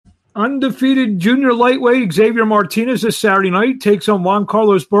Undefeated junior lightweight Xavier Martinez this Saturday night takes on Juan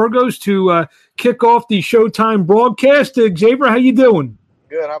Carlos Burgos to kick off the Showtime broadcast. Xavier, how you doing?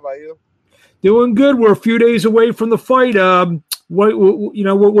 Good. How about you? Doing good. We're a few days away from the fight. What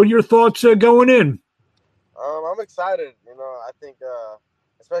are your thoughts going in? I'm excited. I think,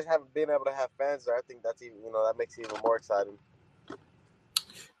 especially being able to have fans there, I think that's even, that makes it even more exciting.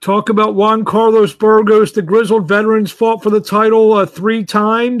 Talk about Juan Carlos Burgos. The grizzled veterans fought for the title 3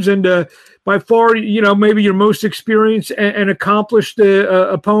 times, and by far, maybe your most experienced and accomplished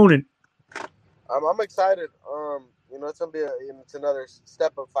opponent. I'm excited. It's gonna be it's another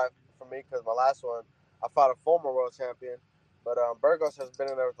step up fight for me because my last one I fought a former world champion, but Burgos has been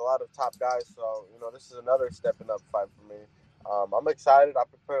in there with a lot of top guys, so this is another stepping up fight for me. I'm excited. I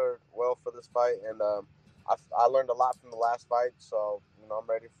prepared well for this fight, and I learned a lot from the last fight, so I'm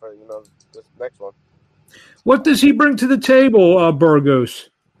ready for this next one. What does he bring to the table, Burgos?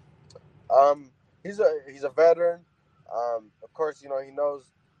 He's a veteran. Of course, he knows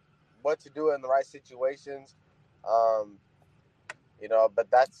what to do in the right situations. But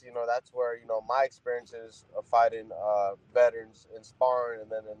that's where my experiences of fighting veterans in sparring, and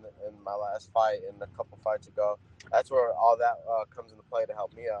then in my last fight and a couple fights ago, that's where all that comes into play to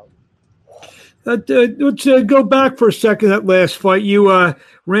help me out. Let's go back for a second. That last fight, you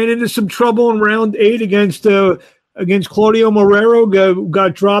ran into some trouble in round 8 against Claudio Marrero.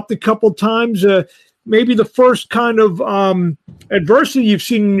 Got dropped a couple times. Maybe the first kind of adversity you've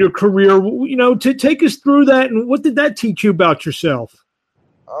seen in your career. To take us through that, and what did that teach you about yourself?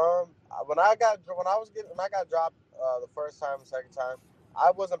 When I got dropped the first time, the second time,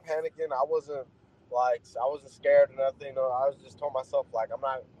 I wasn't panicking. I wasn't scared or nothing. I was just told myself I'm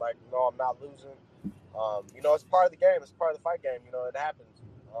not losing. It's part of the game. It's part of the fight game. It happens.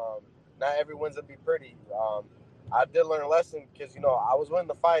 Not every win's gonna be pretty. I did learn a lesson because I was winning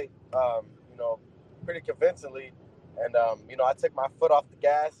the fight. Pretty convincingly, and I took my foot off the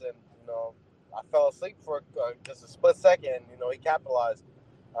gas, and I fell asleep for just a split second. He capitalized.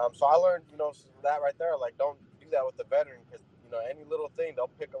 So I learned that right there. Don't do that with the veteran because any little thing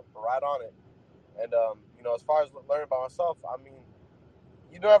they'll pick up right on it. And as far as learning about myself,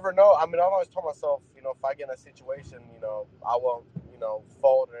 you never know. I've always told myself, if I get in a situation, I won't,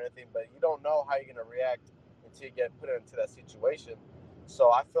 fold or anything. But you don't know how you're gonna react until you get put into that situation.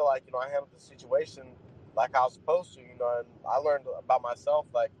 So I feel like I handled the situation like I was supposed to, and I learned about myself.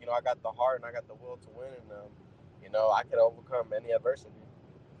 I got the heart and I got the will to win, and I could overcome any adversity.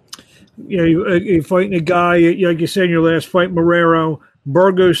 You're fighting a guy, like you said in your last fight, Marrero.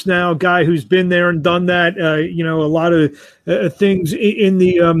 Burgos now, a guy who's been there and done that. A lot of things in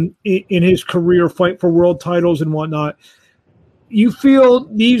his career, fight for world titles and whatnot. You feel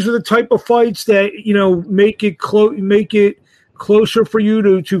these are the type of fights that make it closer for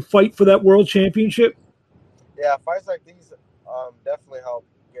you to fight for that world championship? Yeah, fights like these definitely help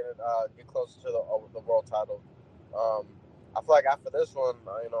get closer to the world title. I feel like after this one,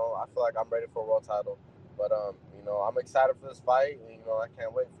 I feel like I'm ready for a world title. But I'm excited for this fight, and I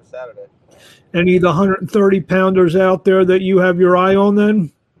can't wait for Saturday. Any of the 130-pounders out there that you have your eye on?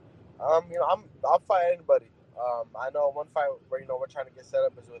 Then, I'll fight anybody. I know one fight where we're trying to get set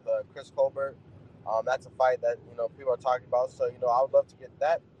up is with Chris Colbert. That's a fight that people are talking about. So I would love to get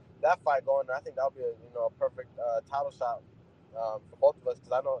that fight going. And I think that'll be a perfect title shot for both of us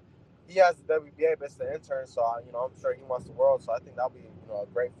because I know he has the WBA, but it's the intern. So I'm sure he wants the world. So I think that'll be a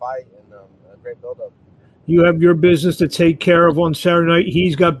great fight and a great build-up. You have your business to take care of on Saturday night.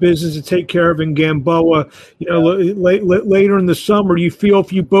 He's got business to take care of in Gamboa. Later in the summer, do you feel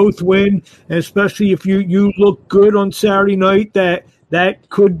if you both win, and especially if you look good on Saturday night, that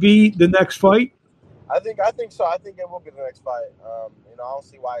could be the next fight? I think so. I think it will be the next fight. I don't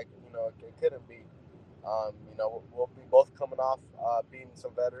see why it couldn't be. We'll be both coming off beating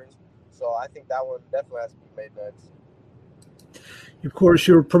some veterans, so I think that one definitely has to be made next. Of course,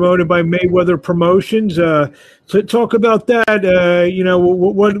 you're promoted by Mayweather Promotions. So talk about that.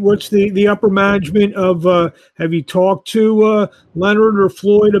 What's the upper management of? Have you talked to Leonard or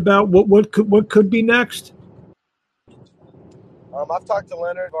Floyd about what could be next? I've talked to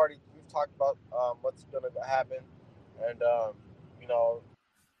Leonard. We've talked about what's going to happen, and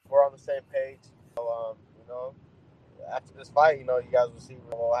we're on the same page. So, after this fight, you guys will see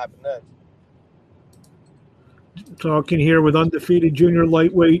what will happen next. Talking here with undefeated junior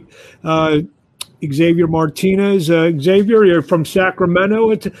lightweight Xavier Martinez. Xavier, you're from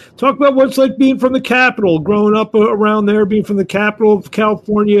Sacramento. Talk about what's like being from the capital, growing up around there, being from the capital of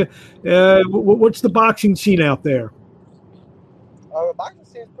California. What's the boxing scene out there? The boxing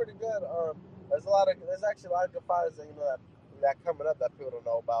scene is pretty good. There's actually a lot of good fighters that that coming up that people don't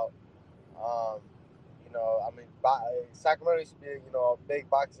know about. You know, I mean, Sacramento used to be, you know, a big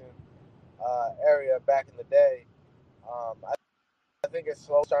boxing area back in the day. I think it's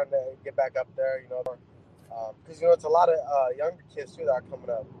slowly starting to get back up there, you know, because, you know, it's a lot of younger kids, too, that are coming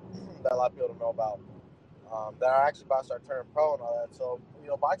up that a lot of people don't know about, that are actually about to start turning pro and all that. So, you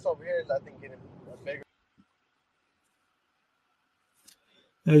know, boxing over here is, I think, getting bigger.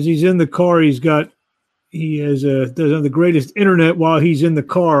 As he's in the car, he doesn't have the greatest internet while he's in the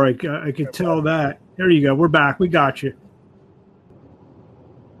car. I could tell that. There you go. We're back. We got you.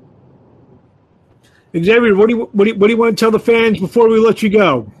 Xavier, what do you want to tell the fans before we let you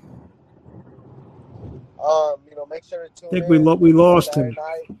go? You know, make sure to tune I think in. we lost him.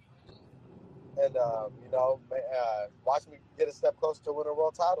 Night, and you know, watch me get a step closer to winning a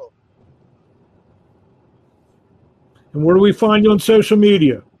world title. And where do we find you on social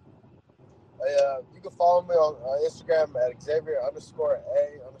media? You can follow me on Instagram at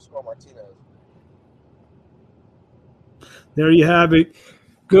Xavier_A_Martinez. There you have it.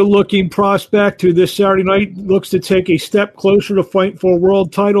 Good-looking prospect who this Saturday night looks to take a step closer to fight for a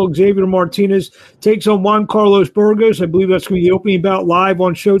world title. Xavier Martinez takes on Juan Carlos Burgos. I believe that's going to be the opening bout live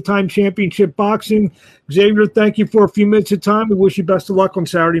on Showtime Championship Boxing. Xavier, thank you for a few minutes of time. We wish you best of luck on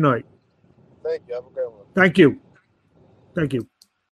Saturday night. Thank you. Have a great one. Thank you. Thank you.